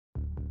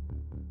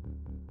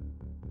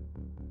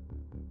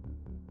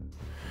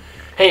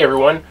Hey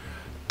everyone,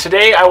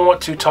 today I want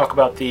to talk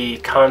about the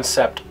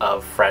concept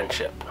of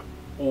friendship.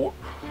 Or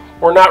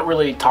not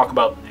really talk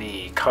about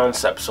the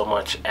concept so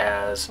much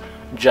as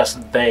just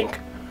thank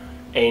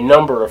a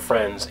number of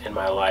friends in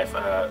my life.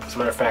 As a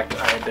matter of fact,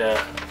 I had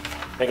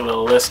to make a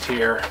little list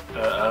here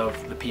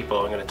of the people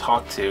I'm going to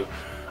talk to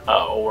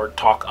or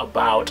talk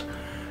about.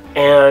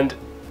 And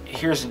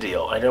here's the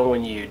deal. I know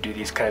when you do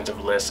these kinds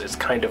of lists, it's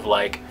kind of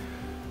like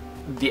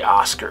the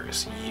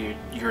Oscars.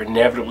 You're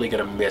inevitably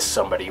going to miss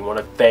somebody. You want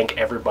to thank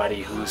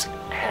everybody who's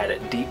had a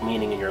deep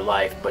meaning in your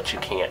life, but you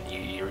can't.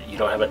 You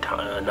don't have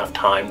enough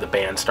time. The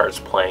band starts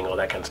playing, all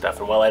that kind of stuff.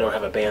 And while I don't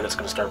have a band that's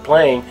going to start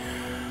playing,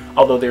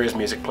 although there is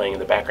music playing in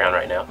the background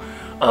right now,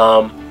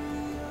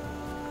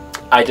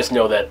 I just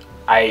know that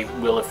I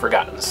will have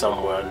forgotten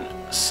someone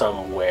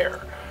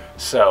somewhere.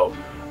 So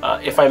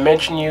if I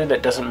mention you,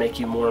 that doesn't make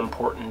you more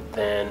important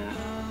than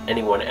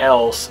anyone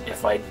else.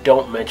 If I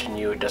don't mention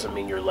you, it doesn't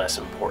mean you're less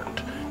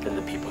important than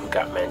the people who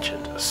got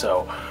mentioned.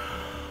 So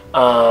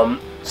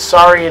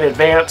sorry in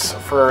advance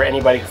for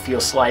anybody who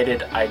feels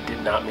slighted. I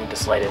did not mean to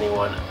slight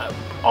anyone.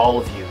 All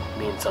of you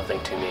mean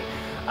something to me.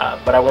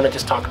 But I want to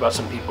just talk about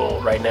some people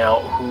right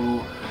now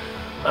who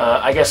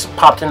I guess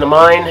popped into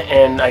mine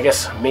and I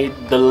guess made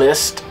the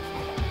list.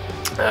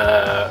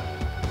 I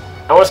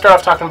want to start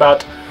off talking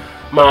about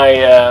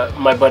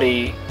my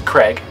buddy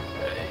Craig.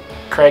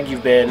 Craig,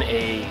 you've been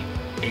a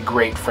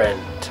great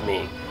friend to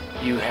me.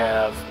 You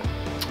have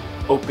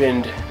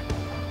opened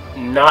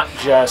not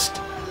just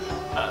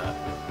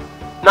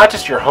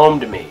your home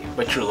to me,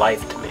 but your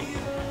life to me.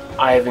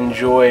 I have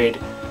enjoyed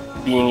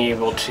being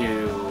able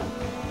to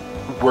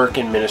work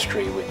in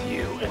ministry with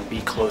you and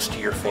be close to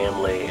your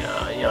family.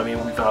 I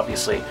mean, we've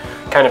obviously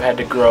kind of had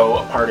to grow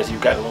apart as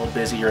you've gotten a little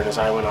busier and as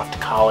I went off to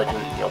college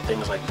and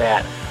things like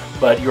that.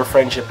 But your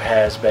friendship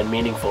has been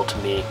meaningful to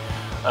me.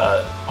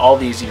 All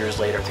these years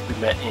later, I think we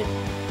met in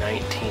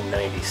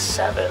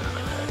 1997,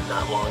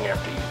 not long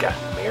after you got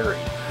married.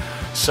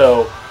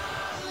 So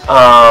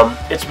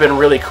it's been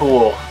really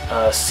cool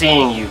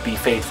seeing you be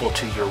faithful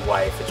to your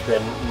wife. It's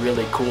been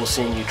really cool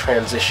seeing you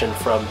transition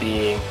from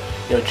being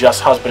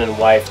just husband and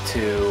wife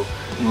to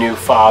new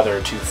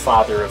father to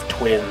father of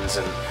twins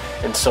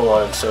and so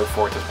on and so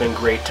forth. It's been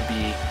great to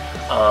be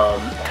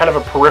kind of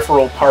a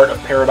peripheral part of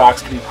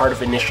Paradox, to be part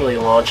of initially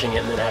launching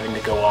it and then having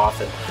to go off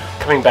and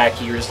coming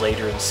back years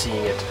later and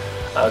seeing it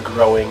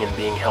growing and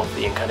being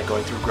healthy and kind of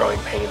going through growing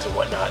pains and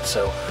whatnot.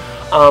 So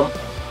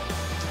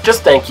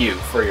just thank you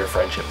for your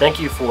friendship. Thank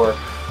you for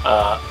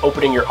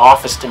opening your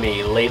office to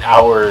me late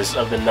hours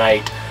of the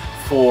night,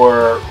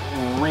 for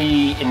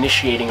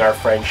reinitiating our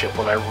friendship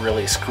when I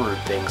really screwed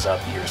things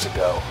up years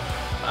ago.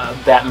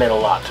 That meant a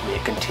lot to me.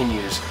 It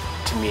continues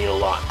to mean a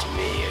lot to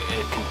me.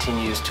 It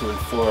continues to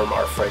inform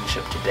our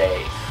friendship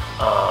today.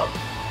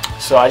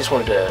 So I just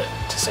wanted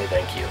to say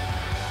thank you.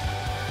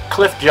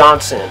 Cliff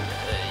Johnson,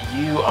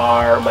 you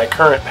are my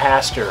current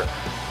pastor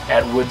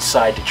at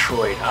Woodside,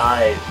 Detroit.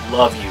 I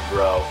love you,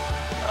 bro.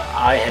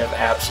 I have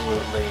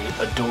absolutely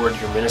adored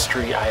your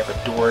ministry. I have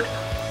adored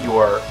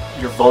your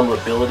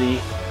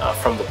vulnerability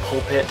from the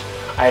pulpit.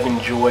 I have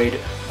enjoyed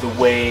the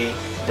way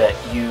that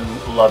you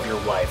love your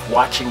wife.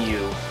 Watching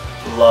you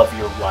love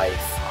your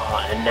wife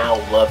and now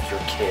love your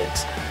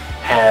kids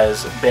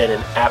has been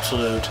an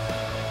absolute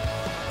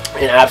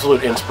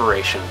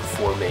inspiration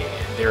for me.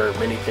 There are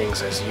many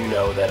things, as you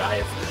know, that I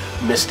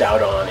have missed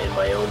out on in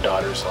my own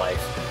daughter's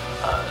life.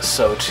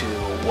 So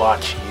to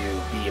watch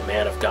you be a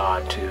man of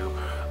God to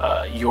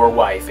your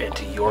wife and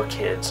to your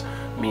kids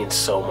means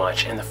so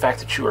much. And the fact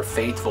that you are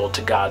faithful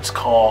to God's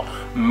call,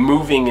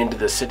 moving into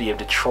the city of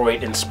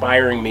Detroit,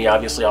 inspiring me,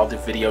 obviously all the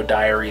video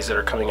diaries that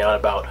are coming out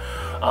about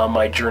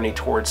my journey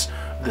towards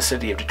the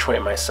city of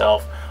Detroit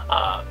myself,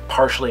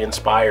 partially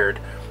inspired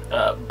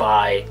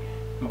by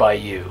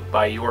you,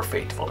 by your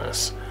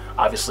faithfulness.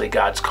 Obviously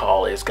God's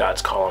call is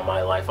God's call in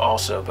my life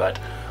also, but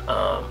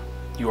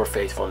your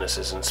faithfulness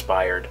has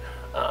inspired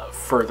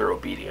further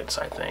obedience,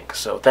 I think.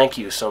 So thank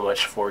you so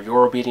much for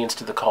your obedience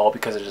to the call,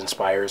 because it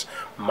inspires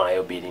my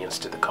obedience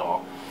to the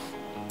call.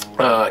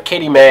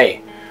 Katie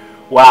May,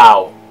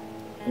 wow,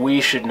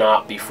 we should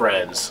not be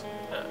friends.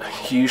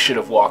 You should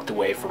have walked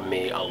away from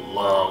me a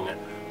long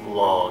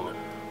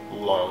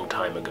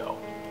time ago.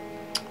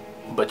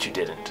 But you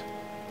didn't.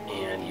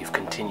 And you've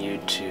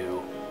continued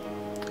to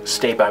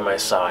stay by my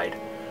side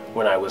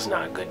when I was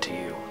not good to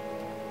you.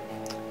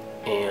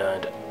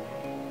 And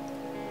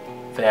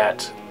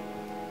that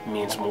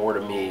means more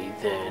to me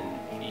than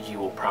you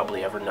will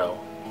probably ever know.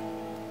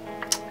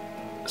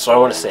 So I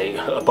want to say,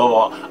 above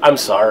all, I'm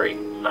sorry.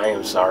 I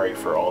am sorry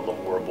for all the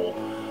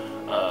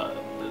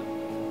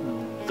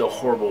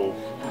horrible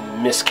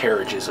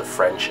miscarriages of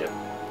friendship.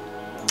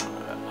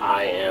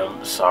 I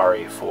am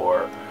sorry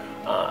for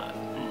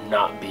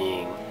not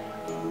being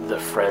the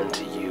friend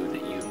to you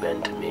that you've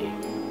been to me.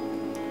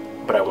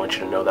 But I want you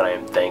to know that I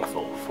am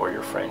thankful for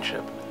your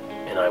friendship,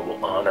 and I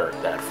will honor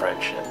that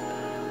friendship.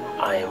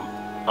 I am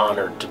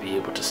honored to be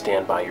able to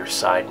stand by your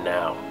side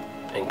now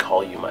and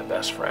call you my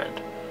best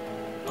friend.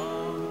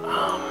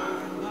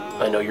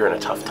 I know you're in a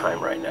tough time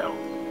right now.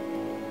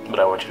 but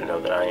I want you to know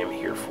that I am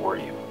here for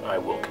you. I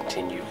will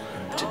continue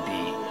to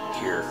be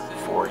here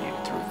for you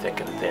through thick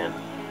and thin.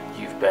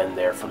 You've been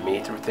there for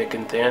me through thick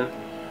and thin.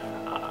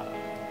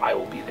 I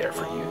will be there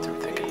for you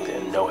through thick and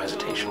thin. No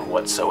hesitation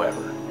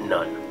whatsoever.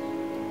 None.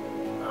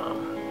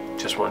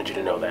 Just wanted you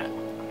to know that.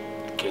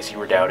 In case you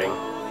were doubting,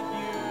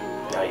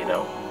 now you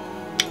know.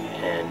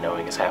 And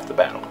knowing is half the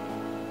battle.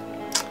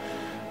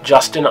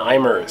 Justin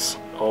Eimers.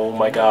 Oh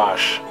my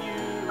gosh.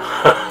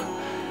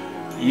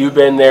 You've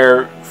been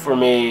there for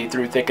me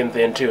through thick and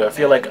thin too. I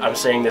feel like I'm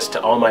saying this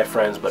to all my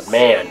friends, but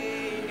man,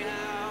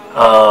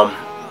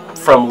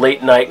 from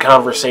late night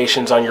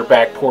conversations on your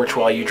back porch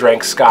while you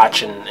drank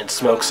scotch and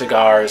smoked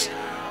cigars,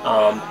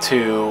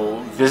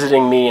 to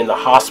visiting me in the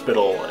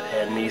hospital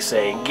and me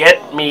saying,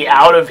 "Get me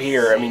out of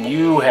here." I mean,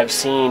 you have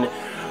seen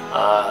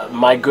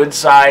my good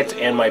sides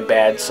and my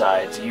bad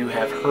sides. You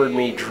have heard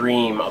me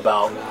dream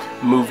about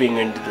moving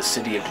into the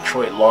city of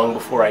Detroit long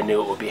before I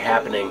knew it would be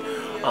happening.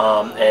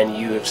 And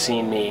you have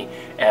seen me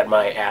at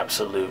my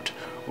absolute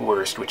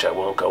worst, which I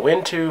won't go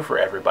into for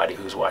everybody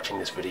who's watching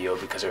this video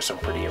because there's some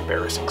pretty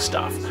embarrassing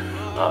stuff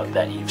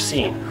that you've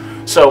seen.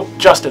 So,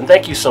 Justin,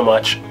 thank you so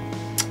much.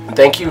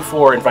 Thank you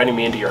for inviting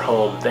me into your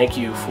home. Thank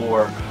you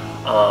for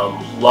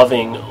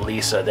loving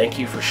Lisa. Thank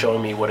you for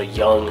showing me what a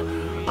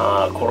young,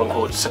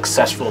 quote-unquote,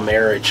 successful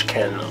marriage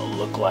can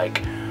look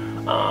like.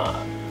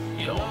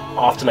 You know,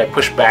 often I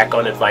push back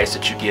on advice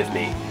that you give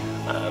me,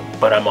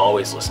 but I'm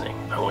always listening.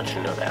 I want you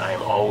to know that. I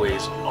am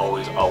always,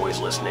 always, always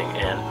listening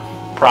and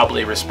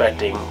probably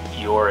respecting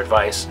your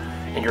advice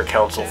and your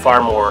counsel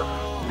far more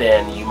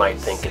than you might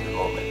think in the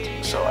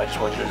moment. So I just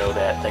want you to know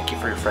that. Thank you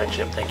for your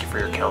friendship. Thank you for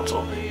your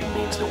counsel. It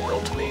means the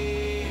world to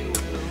me.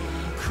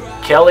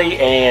 Kelly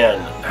Ann.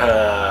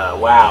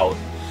 Wow.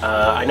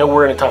 I know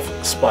we're in a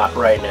tough spot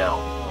right now,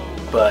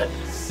 but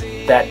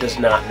that does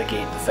not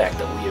negate the fact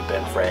that we have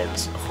been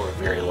friends for a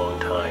very long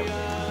time.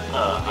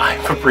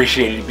 I've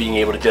appreciated being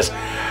able to just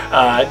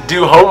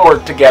do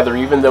homework together,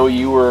 even though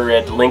you were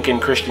at Lincoln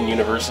Christian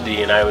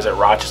University and I was at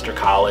Rochester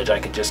College. I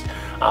could just,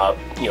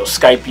 you know,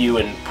 Skype you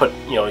and put,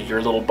 you know,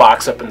 your little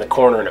box up in the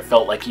corner, and it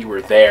felt like you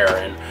were there,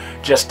 and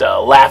just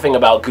laughing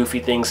about goofy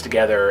things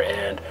together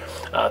and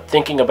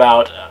thinking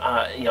about,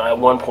 you know, at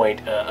one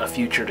point a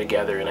future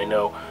together. And I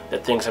know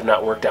that things have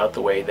not worked out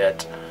the way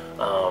that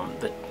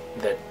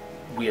that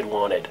we had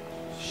wanted,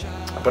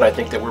 but I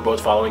think that we're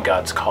both following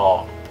God's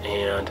call,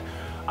 and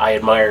I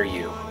admire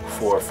you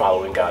for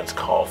following God's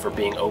call, for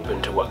being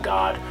open to what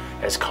God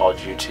has called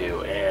you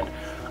to, and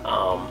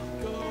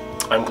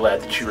I'm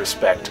glad that you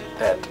respect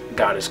that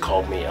God has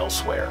called me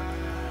elsewhere.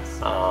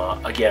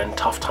 Again,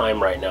 tough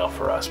time right now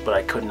for us, but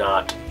I could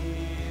not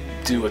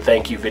do a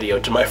thank you video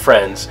to my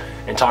friends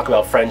and talk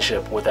about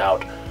friendship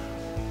without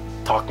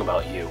talking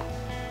about you,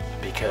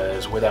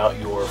 because without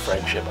your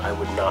friendship I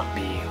would not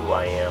be who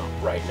I am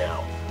right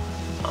now.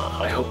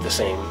 I hope the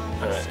same.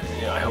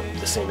 You know, I hope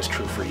the same is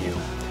true for you.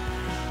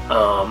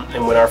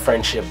 And when our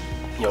friendship,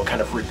 you know,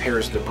 kind of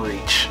repairs the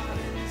breach,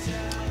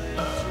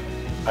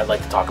 I'd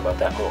like to talk about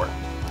that more.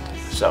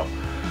 So,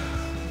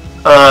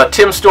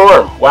 Tim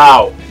Storm,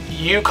 wow,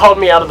 you called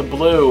me out of the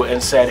blue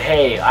and said,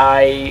 "Hey,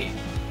 I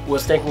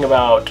was thinking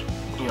about,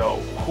 you know,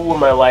 who in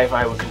my life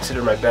I would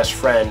consider my best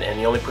friend, and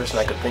the only person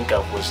I could think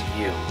of was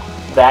you."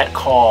 That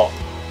call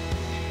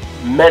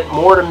meant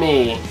more to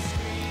me,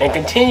 and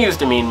continues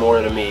to mean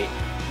more to me,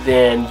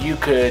 than you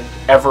could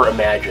ever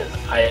imagine.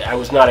 I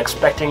was not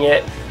expecting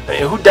it. I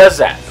mean, who does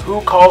that?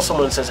 Who calls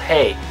someone and says,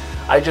 "Hey,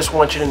 I just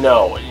want you to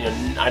know,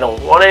 I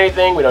don't want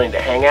anything, we don't need to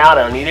hang out,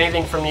 I don't need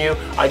anything from you,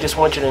 I just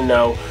want you to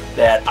know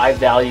that I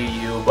value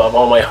you above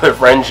all my other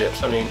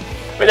friendships." I mean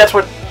that's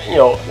what, you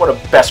know, what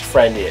a best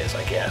friend is,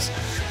 I guess.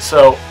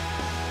 So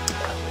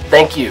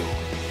thank you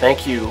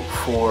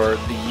for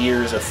the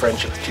years of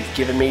friendship that you've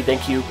given me.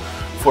 Thank you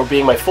for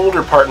being my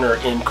folder partner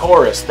in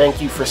chorus.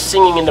 Thank you for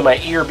singing into my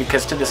ear,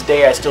 because to this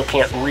day I still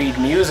can't read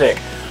music.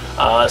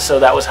 So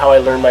that was how I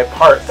learned my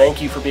part.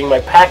 Thank you for being my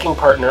packing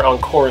partner on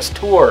chorus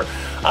tour.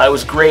 It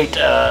was great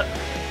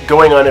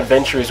going on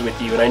adventures with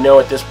you, and I know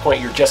at this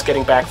point you're just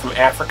getting back from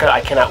Africa.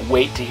 I cannot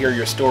wait to hear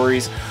your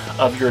stories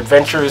of your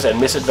adventures and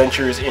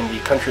misadventures in the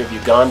country of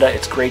Uganda.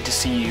 It's great to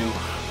see you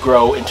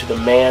grow into the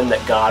man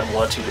that God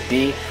wants you to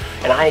be,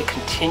 and I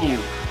continue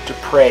to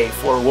pray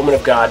for a woman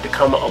of God to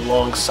come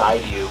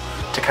alongside you,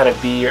 to kind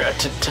of be your,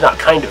 to not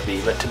kind of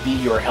be, but to be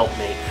your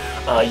helpmate.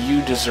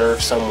 You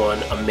deserve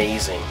someone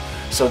amazing.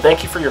 So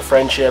thank you for your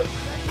friendship.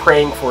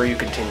 Praying for you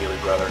continually,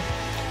 brother.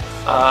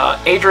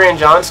 Adrian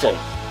Johnston,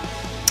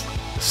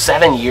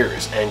 7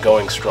 years and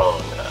going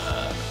strong.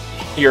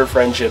 Your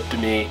friendship to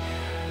me,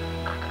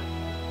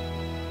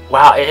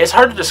 wow, it's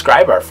hard to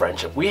describe our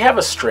friendship. We have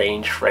a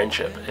strange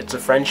friendship. It's a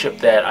friendship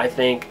that I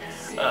think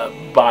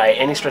by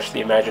any stretch of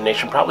the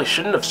imagination probably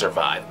shouldn't have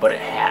survived, but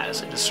it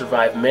has. It has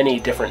survived many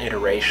different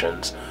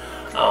iterations,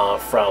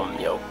 from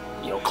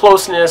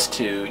closeness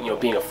to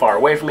being far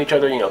away from each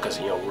other, because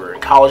we're in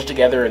college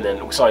together, and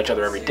then we saw each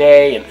other every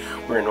day, and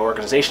we're in an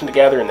organization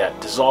together, and that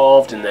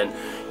dissolved, and then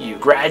you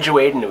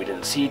graduated and we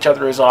didn't see each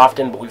other as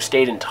often, but we've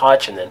stayed in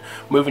touch, and then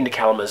moving to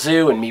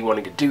Kalamazoo and me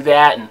wanting to do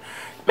that, and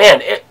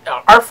man,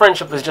 our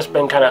friendship has just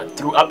been kind of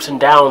through ups and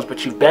downs,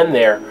 but you've been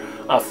there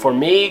for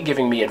me,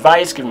 giving me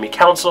advice, giving me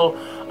counsel,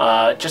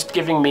 just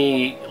giving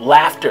me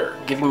laughter,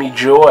 giving me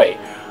joy.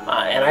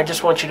 And I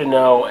just want you to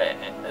know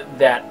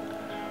that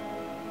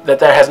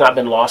that has not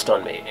been lost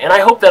on me. And I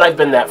hope that I've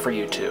been that for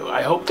you too.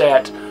 I hope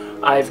that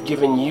I've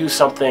given you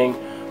something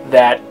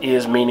that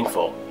is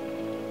meaningful.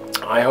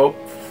 I hope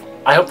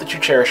that you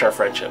cherish our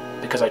friendship,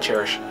 because I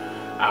cherish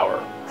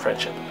our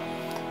friendship.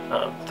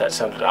 That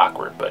sounded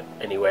awkward, but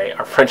anyway,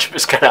 our friendship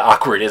is kind of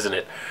awkward, isn't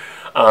it?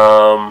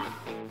 Brian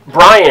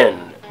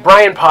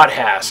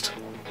Pothast,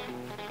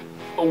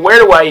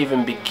 where do I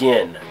even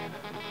begin?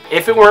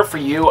 If it weren't for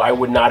you, I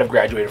would not have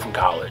graduated from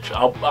college.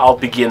 I'll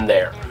begin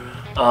there.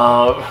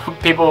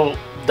 People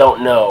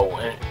don't know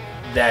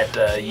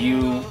that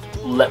you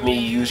let me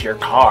use your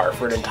car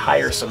for an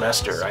entire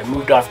semester. I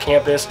moved off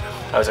campus.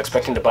 I was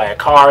expecting to buy a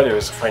car. There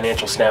was a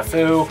financial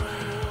snafu.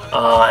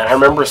 And I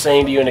remember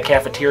saying to you in the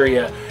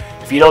cafeteria,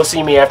 if you don't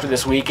see me after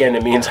this weekend,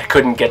 it means I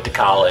couldn't get to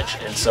college.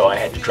 And so I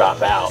had to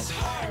drop out.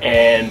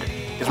 And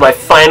it was my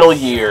final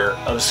year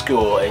of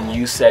school, and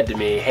you said to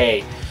me,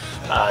 hey,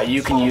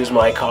 you can use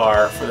my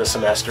car for the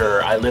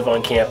semester. I live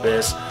on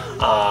campus.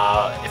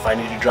 If I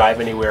need to drive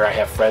anywhere, I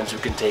have friends who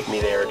can take me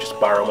there. Just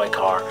borrow my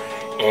car.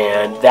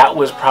 And that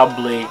was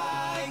probably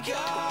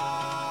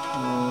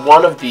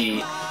one of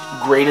the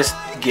greatest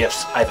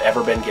gifts I've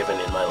ever been given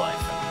in my life.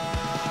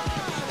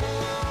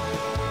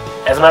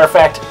 As a matter of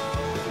fact,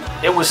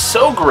 it was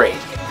so great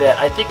that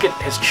I think it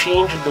has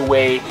changed the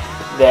way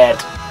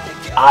that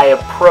I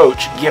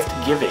approach gift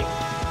giving.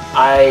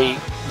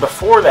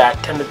 Before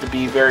that, tended to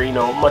be very,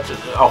 much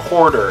a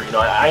hoarder.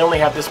 I only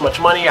have this much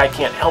money. I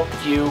can't help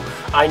you.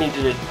 I need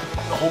to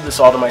hold this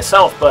all to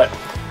myself. But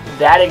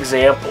that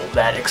example,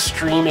 that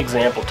extreme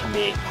example to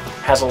me,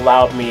 has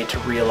allowed me to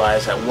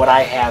realize that what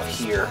I have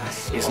here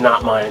is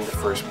not mine in the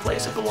first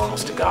place. It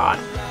belongs to God.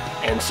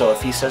 And so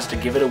if He says to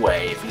give it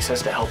away, if He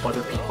says to help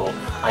other people,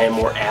 I am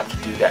more apt to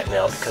do that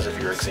now because of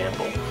your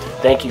example.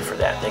 Thank you for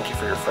that. Thank you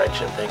for your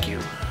friendship. Thank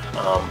you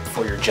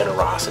for your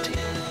generosity.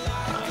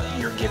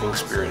 Your giving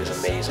spirit is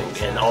amazing.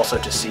 And also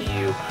to see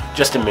you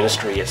just in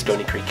ministry at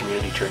Stony Creek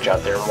Community Church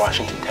out there in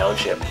Washington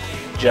Township.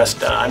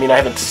 I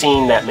haven't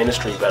seen that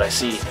ministry, but I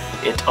see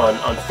it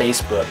on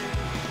Facebook.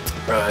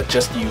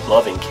 Just you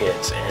loving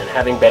kids, and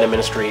having been in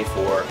ministry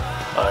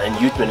in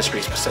youth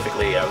ministry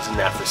specifically, I was in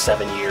that for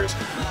 7 years.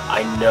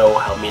 I know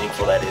how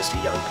meaningful that is to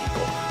young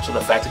people. So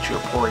the fact that you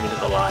are pouring into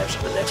the lives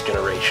of the next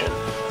generation,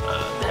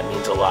 that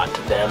means a lot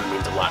to them,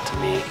 means a lot to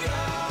me.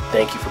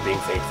 Thank you for being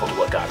faithful to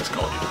what God has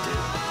called you to do.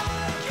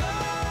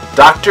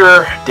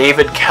 Dr.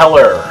 David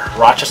Keller,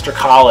 Rochester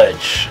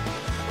College,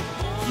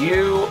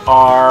 you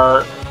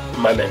are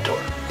my mentor.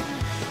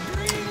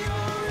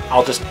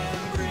 I'll just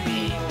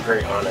be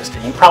very honest,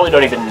 and you probably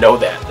don't even know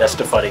that. That's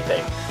the funny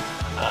thing.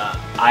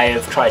 I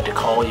have tried to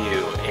call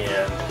you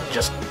and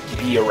just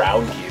be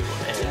around you,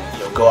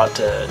 and go out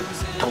to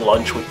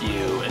lunch with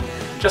you, and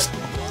just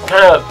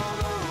kind of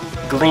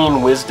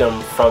glean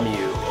wisdom from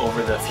you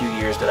over the few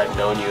years that I've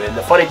known you. And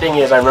the funny thing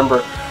is, I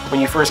remember when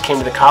you first came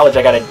to the college,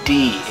 I got a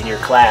D in your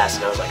class,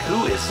 and I was like,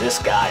 who is this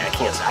guy?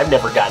 I've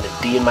never gotten a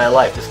D in my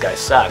life. This guy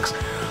sucks.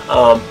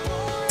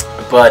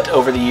 But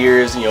over the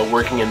years,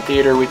 working in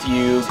theater with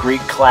you,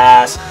 Greek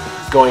class,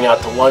 going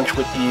out to lunch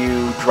with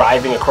you,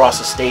 driving across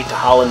the state to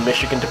Holland,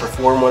 Michigan to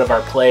perform one of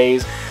our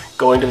plays,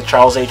 going to the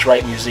Charles H.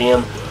 Wright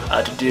Museum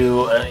to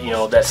do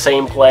that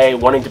same play,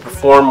 wanting to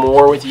perform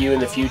more with you in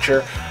the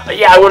future.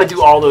 Yeah, I want to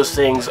do all those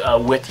things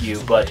with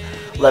you, but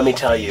let me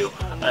tell you,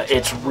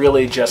 it's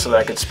really just so that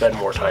I could spend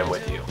more time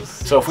with you.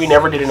 So if we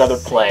never did another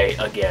play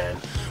again,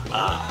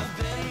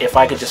 if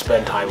I could just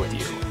spend time with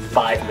you,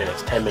 5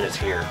 minutes, 10 minutes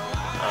here,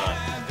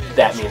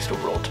 that means the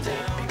world to me,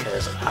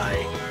 because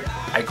I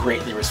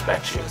greatly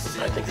respect you.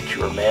 I think that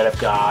you are a man of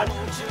God,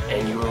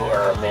 and you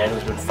are a man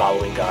who's been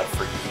following God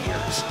for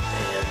years.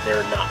 And there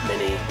are not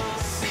many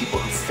people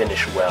who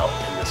finish well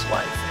in this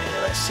life,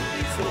 and I see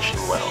you finishing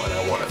well, and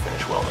I want to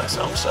finish well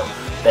myself. So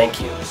thank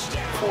you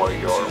for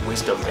your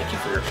wisdom, thank you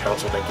for your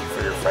counsel, thank you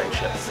for your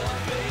friendship.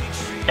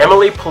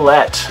 Emily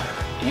Paulette,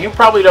 you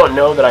probably don't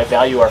know that I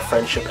value our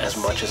friendship as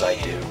much as I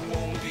do.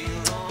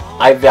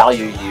 I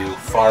value you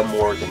far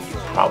more than you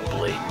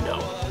probably know.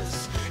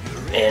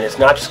 And it's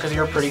not just because of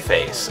your pretty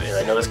face. And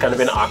I know that's kind of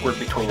been awkward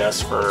between us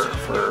for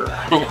for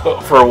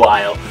a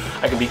while.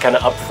 I can be kind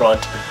of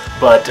upfront,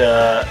 but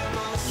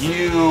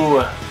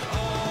you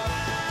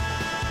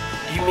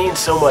mean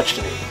so much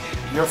to me.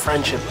 Your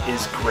friendship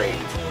is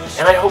great,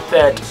 and I hope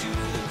that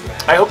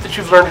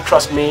you've learned to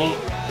trust me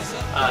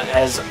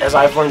as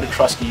I've learned to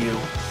trust you.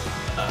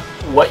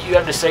 What you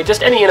have to say,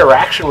 just any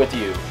interaction with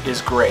you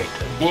is great.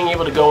 Being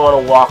able to go on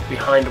a walk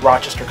behind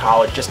Rochester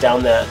College, just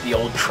down the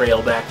old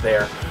trail back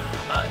there,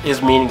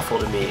 is meaningful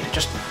to me. To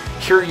just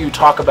hear you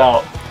talk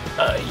about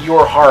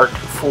your heart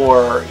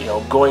for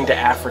going to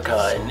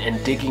Africa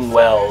and digging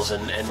wells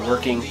and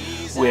working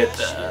with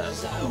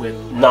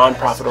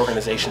non-profit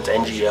organizations,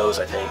 NGOs,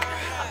 I think.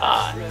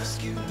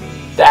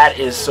 That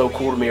is so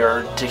cool to me.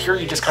 Or to hear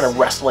you just kind of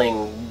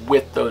wrestling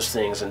with those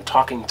things and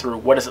talking through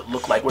what does it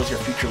look like, what does your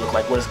future look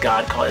like, what does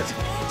God call it? Is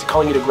he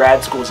calling you to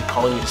grad school? Is he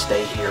calling you to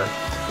stay here?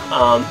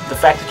 The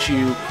fact that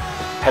you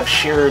have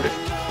shared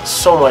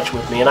so much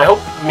with me, and I hope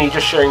me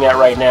just sharing that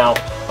right now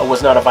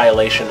was not a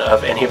violation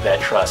of any of that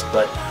trust,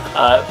 but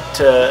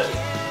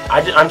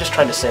I'm just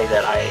trying to say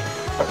that I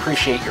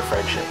appreciate your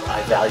friendship.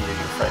 I value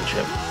your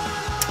friendship.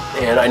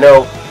 And I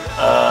know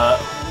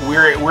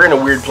we're in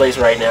a weird place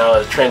right now,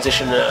 a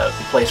transition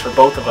place for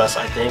both of us,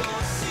 I think.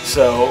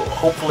 So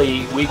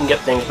hopefully we can get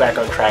things back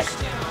on track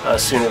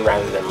sooner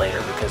rather than later,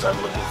 because I'm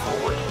looking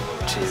forward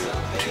to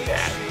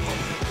that.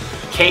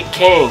 Kate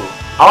King,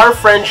 our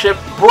friendship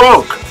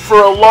broke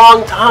for a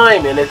long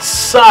time and it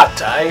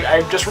sucked.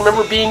 I just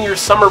remember being your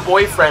summer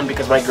boyfriend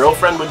because my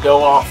girlfriend would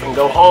go off and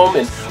go home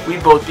and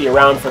we'd both be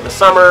around for the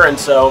summer, and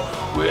so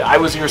I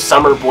was your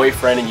summer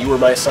boyfriend and you were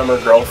my summer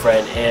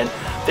girlfriend, and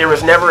there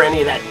was never any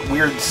of that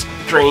weird,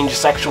 strange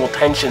sexual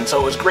tension, so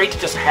it was great to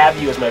just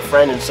have you as my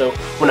friend. And so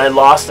when I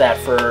lost that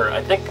for,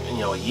 I think,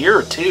 a year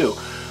or two,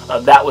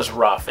 that was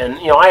rough. And,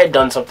 I had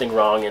done something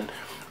wrong, and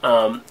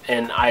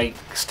I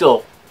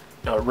still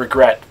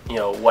regret,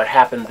 what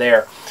happened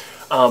there.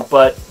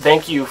 But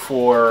thank you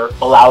for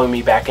allowing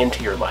me back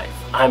into your life.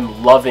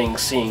 I'm loving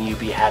seeing you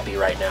be happy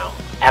right now.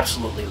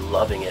 Absolutely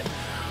loving it.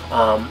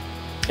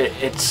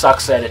 It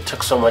sucks that it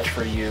took so much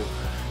for you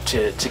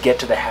to get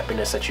to the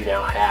happiness that you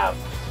now have.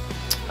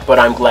 But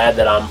I'm glad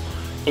that I'm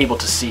able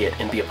to see it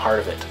and be a part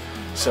of it.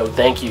 So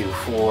thank you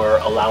for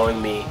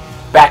allowing me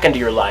back into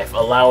your life,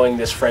 allowing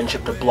this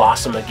friendship to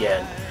blossom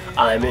again.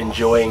 I'm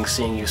enjoying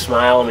seeing you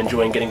smile. I'm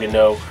enjoying getting to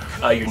know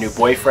your new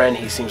boyfriend.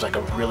 He seems like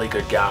a really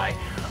good guy,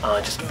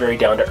 just very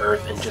down to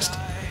earth, and just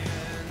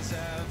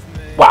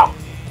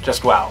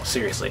wow,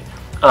 seriously.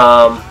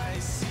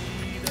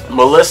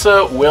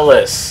 Melissa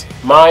Willis,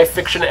 my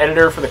fiction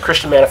editor for the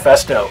Christian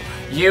Manifesto.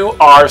 You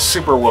are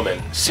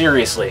Superwoman,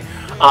 seriously.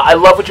 I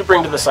love what you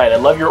bring to the site. I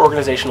love your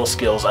organizational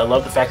skills. I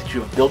love the fact that you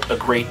have built a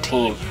great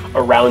team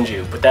around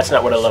you, but that's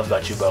not what I love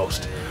about you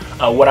most.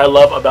 What I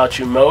love about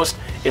you most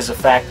is the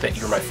fact that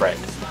you're my friend,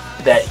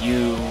 that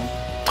you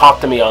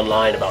talk to me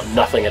online about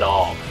nothing at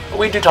all.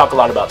 We do talk a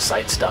lot about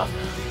site stuff,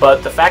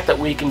 but the fact that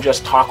we can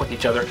just talk with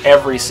each other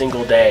every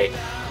single day,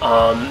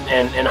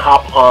 and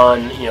hop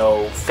on,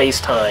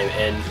 FaceTime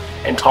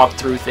and talk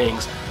through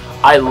things,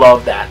 I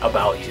love that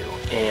about you,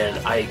 and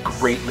I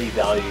greatly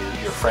value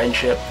your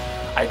friendship.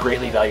 I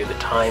greatly value the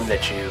time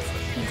that you've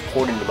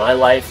poured into my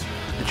life,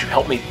 that you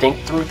helped me think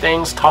through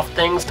things, tough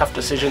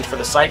decisions for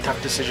the site,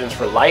 tough decisions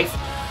for life.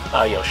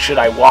 Should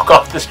I walk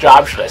off this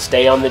job? Should I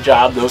stay on the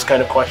job? Those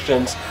kind of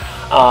questions.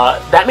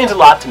 That means a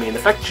lot to me. And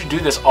the fact that you do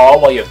this all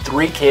while you have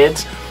 3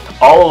 kids,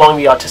 all along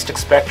the autistic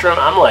spectrum,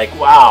 I'm like,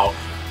 wow,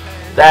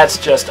 that's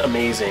just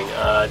amazing.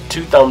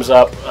 2 thumbs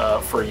up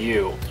for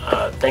you.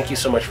 Thank you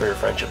so much for your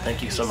friendship.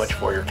 Thank you so much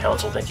for your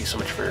counsel. Thank you so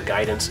much for your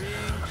guidance.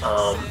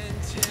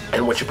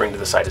 And what you bring to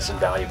the site is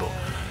invaluable.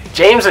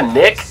 James and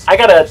Nick, I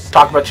gotta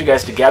talk about you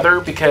guys together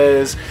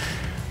because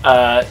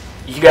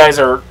you guys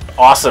are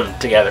awesome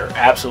together.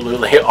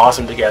 Absolutely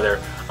awesome together.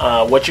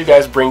 What you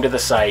guys bring to the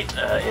site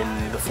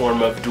in the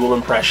form of dual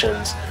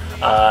impressions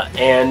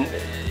and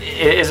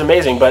it is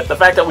amazing. But the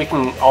fact that we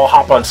can all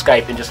hop on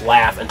Skype and just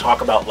laugh and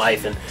talk about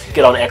life and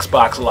get on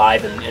Xbox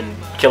Live and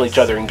kill each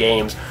other in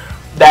games,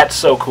 that's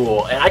so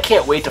cool. And I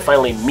can't wait to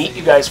finally meet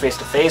you guys face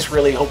to face.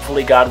 Really,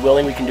 hopefully, God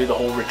willing, we can do the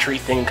whole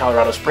retreat thing in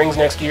Colorado Springs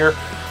next year.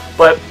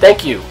 But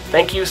thank you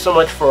so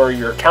much for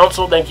your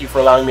counsel. Thank you for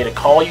allowing me to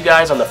call you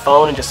guys on the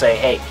phone and just say,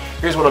 hey,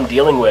 here's what I'm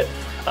dealing with.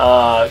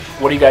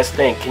 What do you guys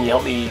think? Can you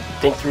help me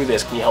think through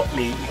this?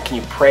 Can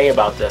you pray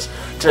about this?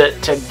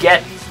 To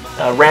get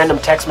random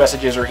text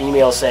messages or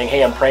emails saying,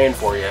 hey, I'm praying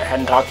for you, I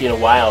hadn't talked to you in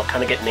a while,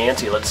 kind of get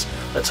antsy,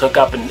 let's hook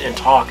up and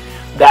talk.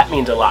 That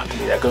means a lot to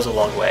me. That goes a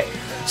long way.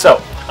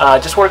 So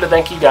just wanted to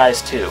thank you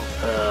guys too.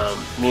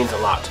 Means a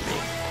lot to me.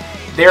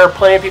 There are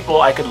plenty of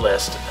people I could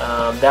list.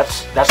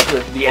 That's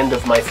the end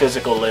of my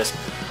physical list.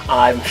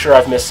 I'm sure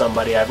I've missed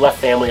somebody. I've left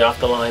family off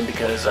the line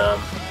because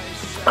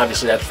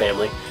obviously that's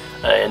family,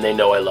 and they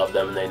know I love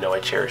them and they know I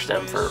cherish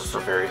them for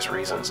various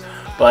reasons.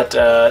 But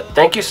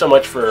thank you so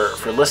much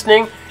for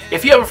listening.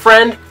 If you have a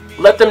friend,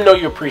 let them know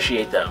you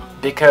appreciate them,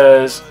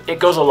 because it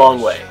goes a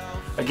long way.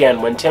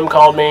 Again, when Tim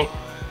called me,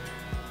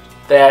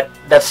 that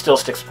still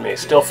sticks with me,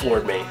 still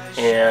floored me,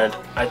 and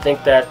I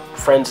think that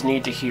friends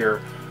need to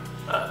hear,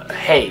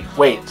 hey,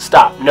 wait,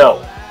 stop,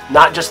 no,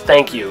 not just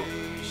thank you.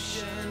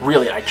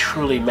 Really, I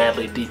truly,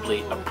 madly,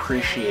 deeply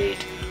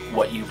appreciate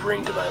what you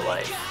bring to my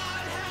life.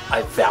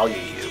 I value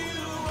you.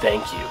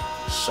 Thank you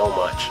so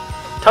much.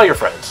 Tell your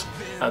friends.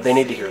 They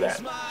need to hear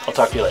that. I'll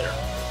talk to you later.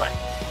 Bye.